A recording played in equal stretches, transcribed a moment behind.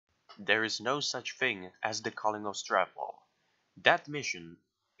There is no such thing as the calling of Stratwall. That mission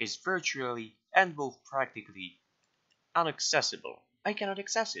is virtually and both practically inaccessible. I cannot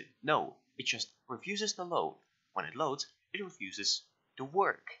access it. No, it just refuses to load. When it loads, it refuses to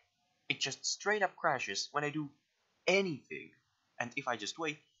work. It just straight up crashes when I do anything. And if I just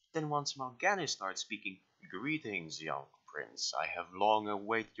wait, then once Morgana starts speaking, "Greetings, young prince, I have long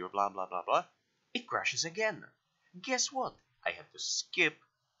awaited your blah blah blah blah," it crashes again. Guess what? I have to skip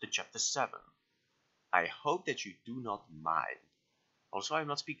to chapter 7. I hope that you do not mind. Also, I'm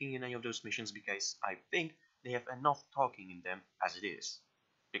not speaking in any of those missions because I think they have enough talking in them as it is.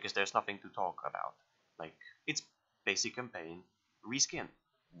 Because there's nothing to talk about. Like, it's basic campaign, reskin.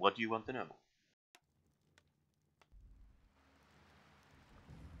 What do you want to know?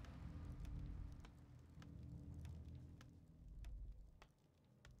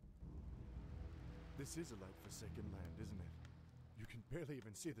 This is a light-forsaken land, isn't it? You can barely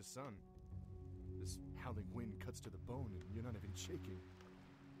even see the sun. This howling wind cuts to the bone, and you're not even shaking.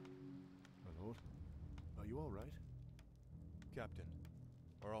 My lord, are you all right? Captain,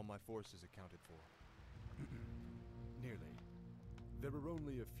 are all my forces accounted for? Nearly. There are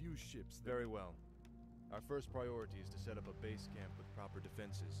only a few ships that... Very well. Our first priority is to set up a base camp with proper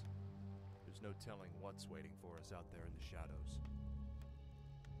defenses. There's no telling what's waiting for us out there in the shadows.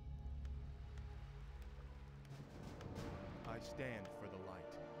 I stand for the light.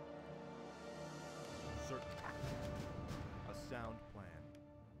 Certainly. A sound plan.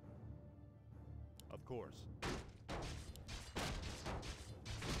 Of course.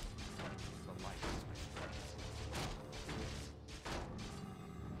 The light is my strength.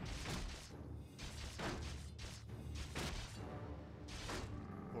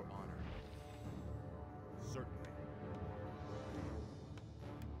 For honor. Certainly.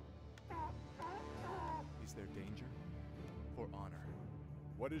 Is there danger? For honor.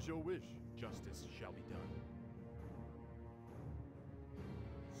 What is your wish? Justice shall be done.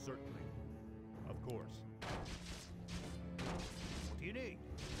 Certainly. Of course. What do you need?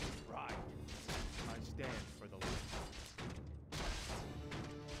 Right. I stand for the light.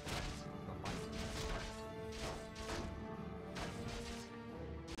 The light.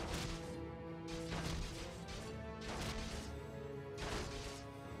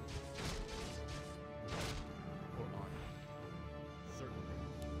 For honor. Certainly.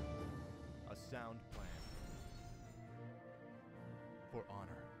 A sound plan. For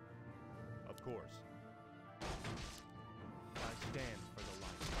honor. Of course. I stand for the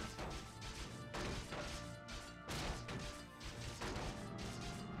light.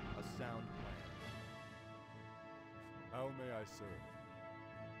 A sound plan. How may I serve?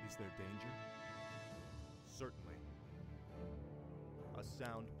 Is there danger? Certainly. A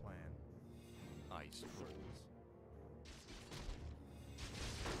sound plan. Ice rules.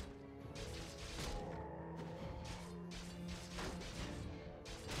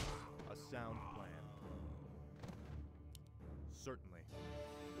 A sound plan. Certainly.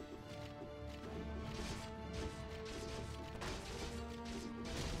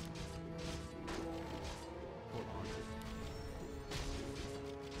 For honor.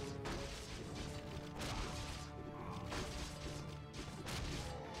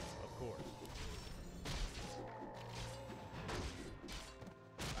 Of course.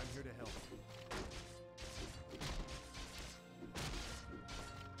 I'm here to help.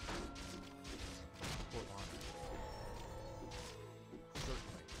 For honor.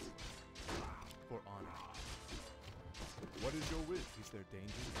 Certainly. For honor. What is your wish? Is there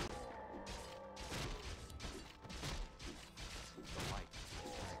danger? The light is my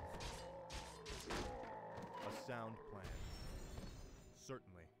strength. A sound plan.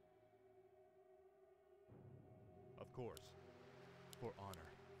 Certainly. Of course. For honor.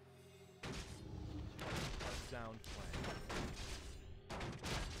 A sound plan.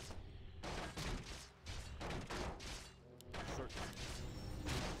 Certainly.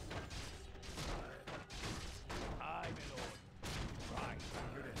 Aye, my lord. Right. I'm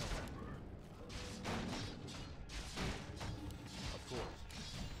here to help. Of course.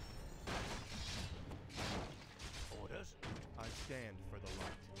 Orders? I stand for the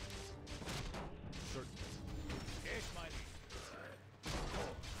light. Certainly. Yes, my liege.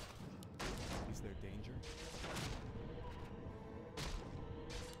 Is there danger?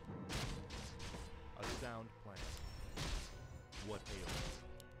 A sound plan. What ails?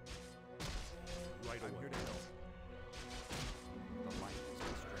 Right away. I'm here to help. The light is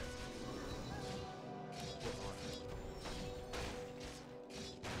my strength. For honor.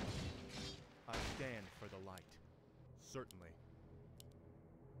 I stand for the light. Certainly.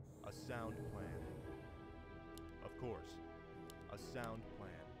 A sound plan. Of course. A sound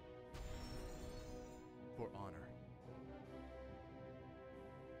plan.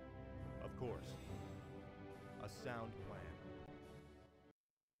 course. A sound plan.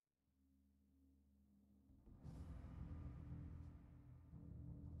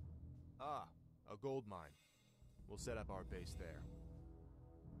 Ah, a gold mine. We'll set up our base there.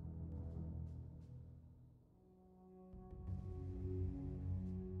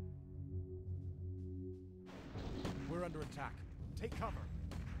 We're under attack. Take cover.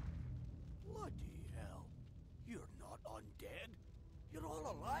 Bloody hell. You're not undead. You're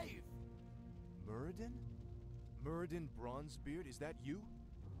all alive. Muradin? Muradin Bronzebeard, is that you?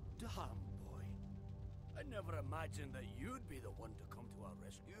 Damn, boy. I never imagined that you'd be the one to come to our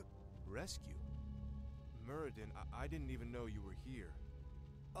rescue. Rescue? Muradin, I didn't even know you were here.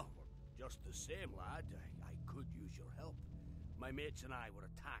 Oh, well, just the same, lad. I could use your help. My mates and I were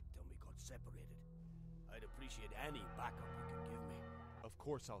attacked and we got separated. I'd appreciate any backup you could give me. Of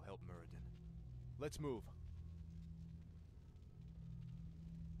course I'll help Muradin. Let's move.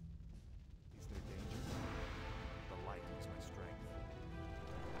 Is there danger? The light is my strength.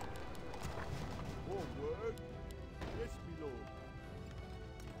 Forward! Yes, my lord.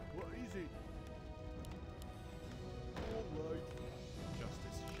 What is it? All right.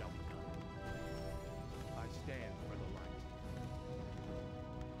 Justice shall be done. I stand for the light.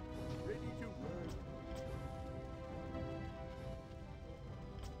 Ready to work.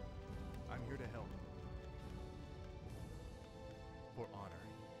 I'm here to help. For honor.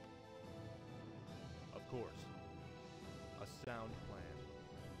 Of course. A sound plan.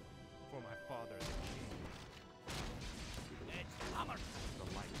 For my father, the king. It's hammered. The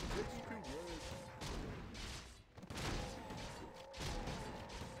light is my Ready to strength. work.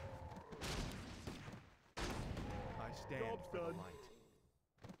 I stand Job's for done. the light.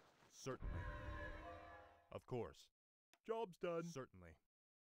 Certainly. Of course. Job's done. Certainly.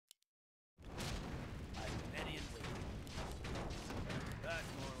 I'm ready and waiting. That's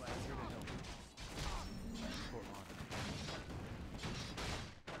more like Here to help. For honor.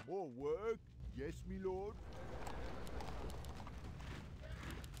 More work. Yes, my lord.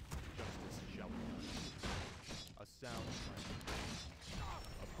 Justice shall be done. A sound plan.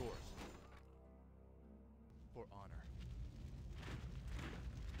 Of course. For honor.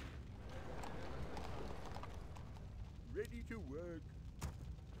 Ready to work.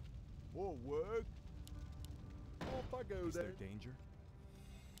 More work. Off I go Is then. there danger?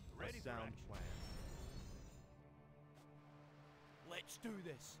 Ready A for sound action. plan. Let's do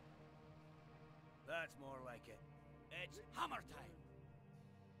this. That's more like it. It's hammer time.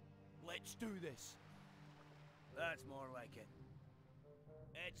 Let's do this. That's more like it.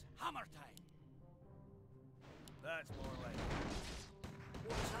 It's hammer time. That's more like it.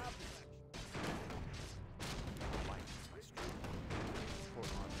 What's happening? Light is my strength. For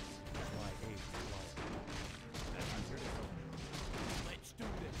honor. My aid required. And I'm here to help. Let's do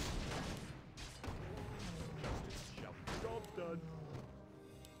this. Justice shall be done. Job's done.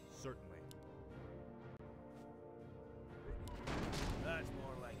 Certainly. That's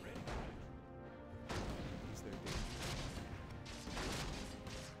more like it. Is there danger?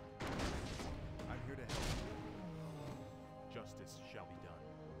 I'm here to help. Justice shall be done.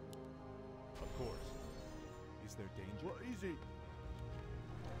 Of course. Is there danger? What is it?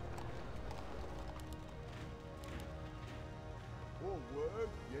 More work.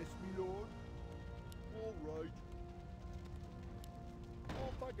 Yes, my lord. All right.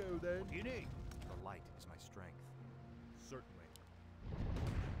 Off I go then. What do you need? The light is my strength. Certainly.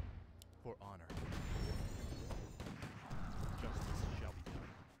 For honor. Justice shall be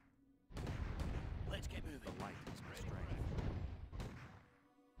done. Let's get moving. The light is my strength.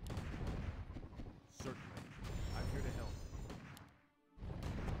 Certainly. I'm here to help.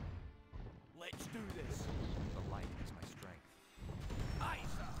 Let's do this. The light is my strength. Aye,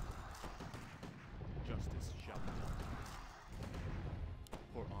 sir. Justice shall be done.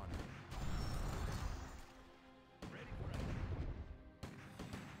 For honor. Ready for action.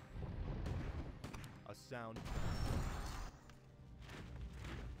 A sound plan.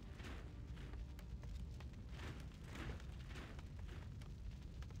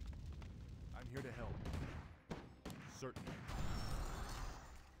 I'm here to help. Certainly.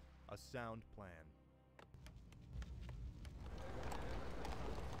 A sound plan.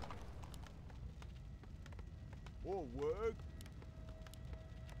 More work.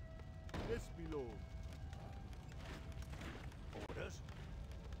 Yes, my lord. Orders?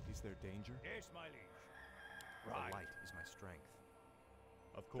 Is there danger? Yes, my liege. The Right. light is my strength.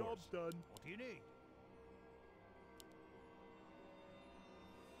 Of course. Job's done. What do you need?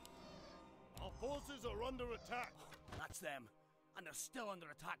 Our forces are under attack. That's them. And they're still under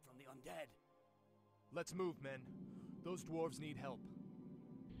attack from the undead. Let's move, men. Those dwarves need help.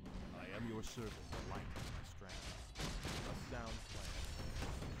 I am your servant. The light is my strength. A sound plan.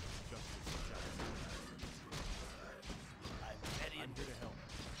 Justice shall be done. I'm ready I'm and here to help.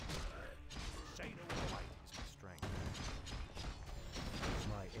 say no The more. light is my strength. Is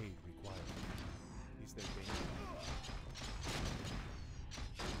my aid required? Is there danger?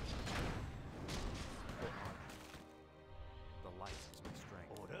 For honor. The light is my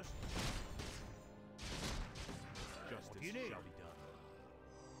strength. Orders? Justice do you need? shall be done.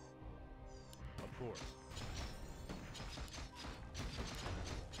 Of course.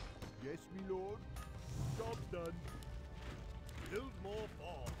 Yes, me lord. Job done. Build more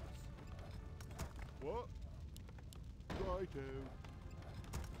bombs. What? Righto.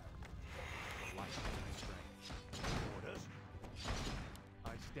 The light is my strength. Orders? I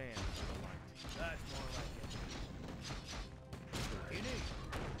stand for the light. That's more like it. What do you need?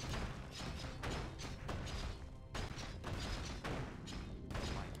 The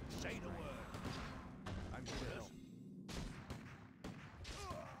light is my Say the strength. word. I'm here to help.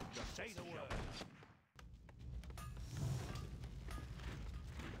 Just say the word.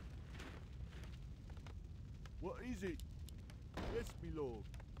 What is it? Yes, me lord.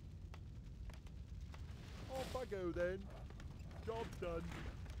 Off I go then. Job done.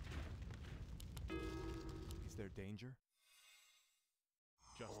 Is there danger?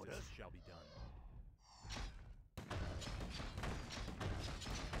 Justice Orders? shall be done.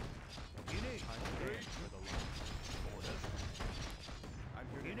 What do you need? I stand for the light. Orders? I'm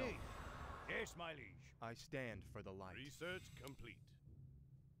here What do you to help. need? Yes, my liege. I stand for the light. Research complete.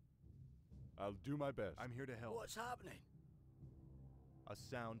 I'll do my best. I'm here to help. What's happening? A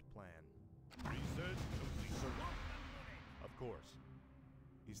sound plan. Research complete. Of course.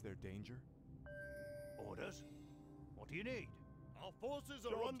 Is there danger? Orders? What do you need? Our forces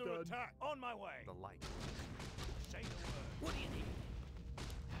are under attack. On my way. The light. Say the word. What do you need?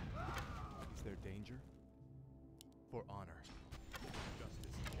 Is there danger? For honor.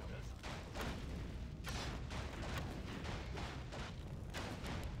 Justice. Orders?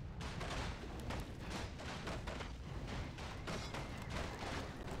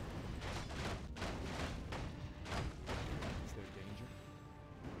 Is there danger?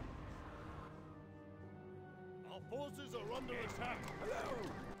 Our forces are under Yes. attack. Hello.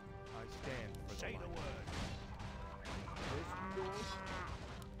 I stand for Say the the light. word. Yes, me lord.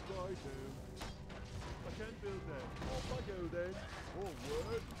 Righto. I can't build that. Off I go then.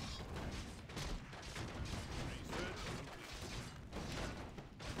 Forward. Research complete.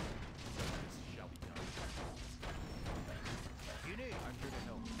 Justice shall be done. What do you need? I'm here to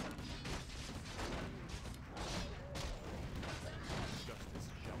help. Justice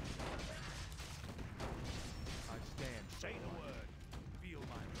shall be done. I stand for Say the the light. word. Feel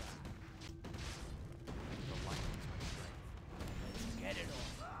my wrath. The light is my strength. Let's get it on.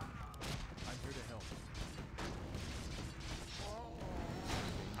 I'm here to help.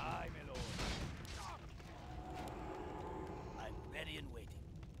 Aye, my lord. I'm ready and waiting.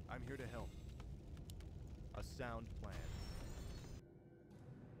 I'm here to help. A sound plan.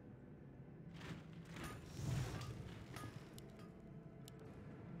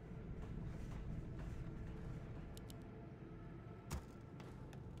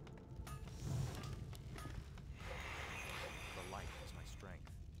 The light is my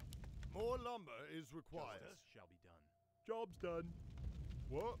strength. More lumber is required. Justice shall be done. Job's done.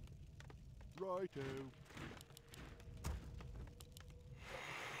 What? Righto.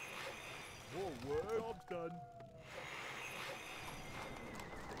 Forward. Job's done.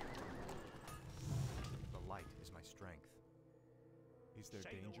 The light is my strength. Is there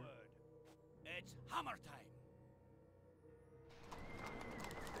Say danger? the word. It's hammer time.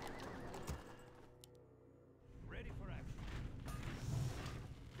 Ready for action.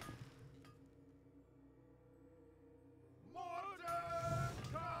 Modern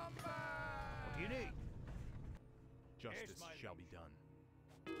combat! What do you need? Justice my shall liege. be done.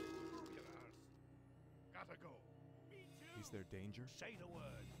 Gotta go. Is there danger? Say the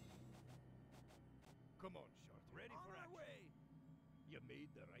word. Come on, Short. Ready for action. You made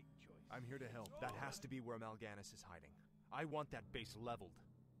the right choice. I'm here to help. That has to be where Mal'Ganis is hiding. I want that base leveled.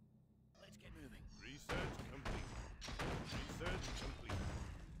 Let's get moving. Research complete. Research complete.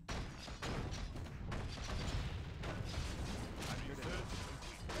 I'm here to help. Research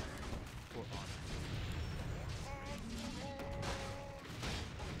complete. For honor.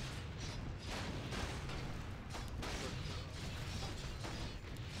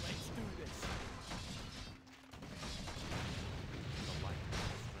 Let's do this. The light is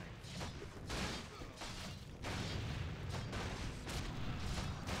my strength.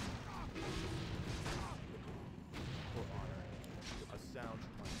 For honor. A sound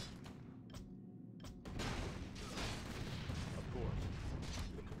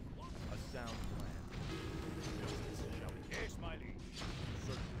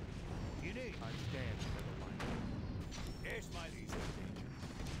stand for the light. Yes, my liege.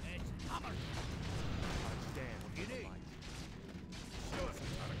 It's hammer. I stand for You the need. light. Show us a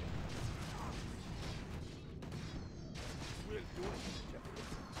target. We'll do it.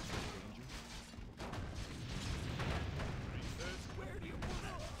 Danger. Research, where do you want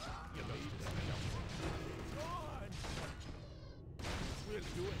it? You know you can. Go on. We'll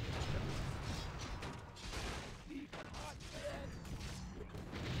do it. Leave it hot, man.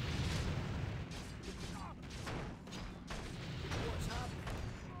 What's happening?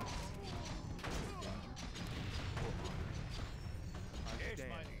 I Yes, stand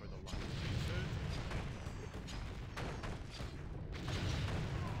my for the liege. light.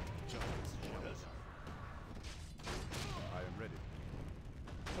 Justice shall be done. I am ready.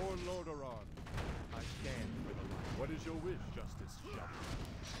 For Lord Oran, I stand for the light. what is your wish? Justice shall be done.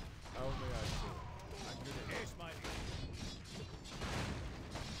 How may I serve? I'm here to Yes, my liege.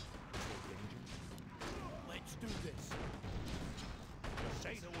 danger. Let's do this.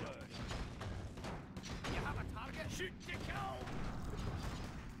 Say the word. You have a target? Shoot to kill!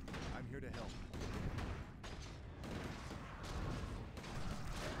 I'm here to help.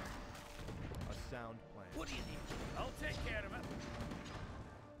 A sound plan. What do you need? I'll take care of it.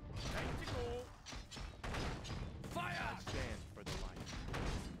 Time to go. Fire! I stand for the light.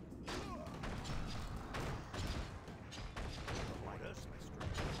 The light is my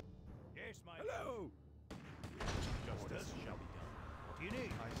strength. Yes, my Hello! Justice shall be done. What do you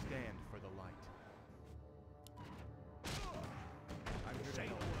need? I stand for the light. I'm here to Say the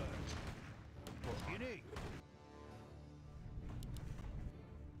help. word. What do you need?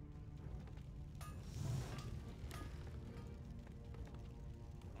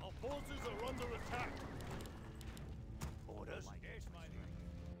 Our forces are under attack. Orders? Yes, my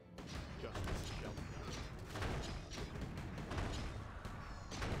liege. Justice shall be done.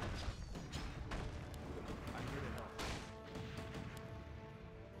 I'm here to help.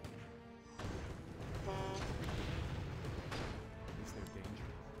 Is there danger?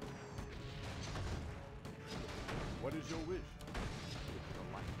 What is your wish? The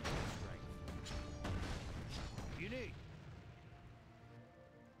light is my strength. What do you need?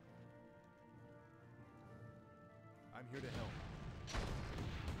 I'm here to help.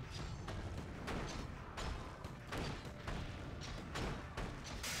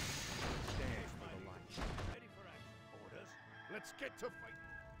 Stand for the light. Ready for action. Orders? Let's get to fight.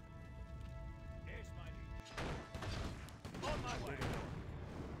 Yes, my liege. On my way.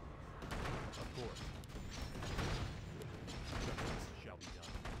 Of course. Justice shall be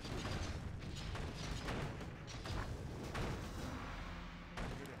done.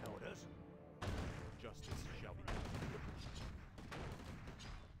 I'm here to help. Orders? Justice shall be done.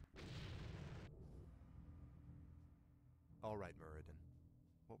 All right, Muradin.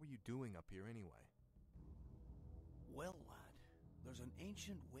 What were you doing up here anyway? Well, lad, there's an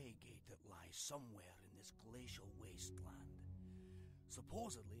ancient waygate that lies somewhere in this glacial wasteland.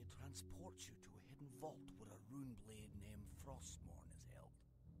 Supposedly, it transports you to a hidden vault where a rune blade named Frostmourne is held.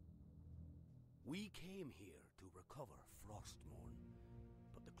 We came here to recover Frostmourne,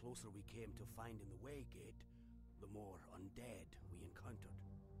 but the closer we came to finding the waygate, the more undead we encountered.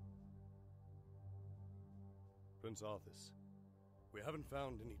 Prince Arthas, we haven't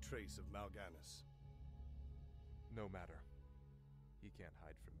found any trace of Mal'Ganis. No matter. He can't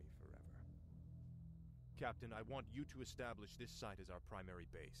hide from me forever. Captain, I want you to establish this site as our primary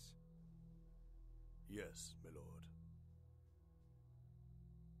base. Yes, my lord.